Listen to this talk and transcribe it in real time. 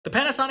The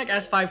Panasonic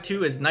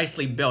s5ii is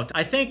nicely built.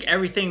 I think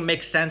everything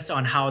makes sense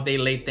on how they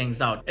laid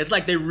things out. It's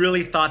like they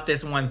really thought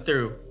this one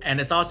through,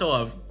 and it's also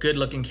a good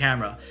looking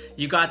camera.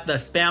 You got the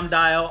spam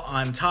dial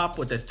on top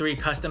with the 3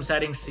 custom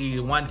settings,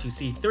 C1 to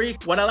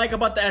C3. What I like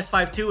about the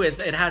s5ii is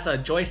it has a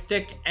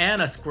joystick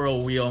and a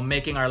scroll wheel,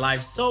 making our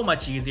lives so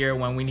much easier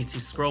when we need to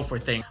scroll for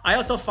things. I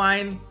also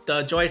find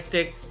the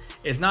joystick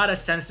is not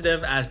as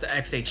sensitive as the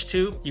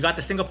XH2. You got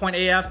the single point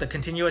AF, the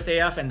continuous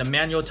AF, and the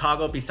manual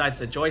toggle besides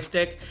the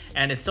joystick,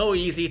 and it's so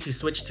easy to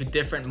switch to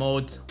different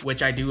modes,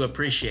 which I do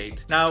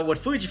appreciate. Now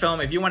with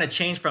Fujifilm, if you want to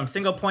change from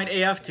single point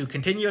AF to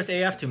continuous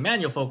AF to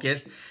manual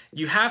focus,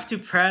 you have to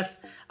press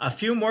a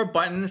few more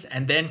buttons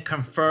and then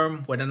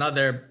confirm with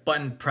another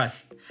button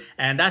pressed.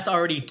 And that's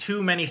already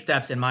too many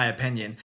steps in my opinion.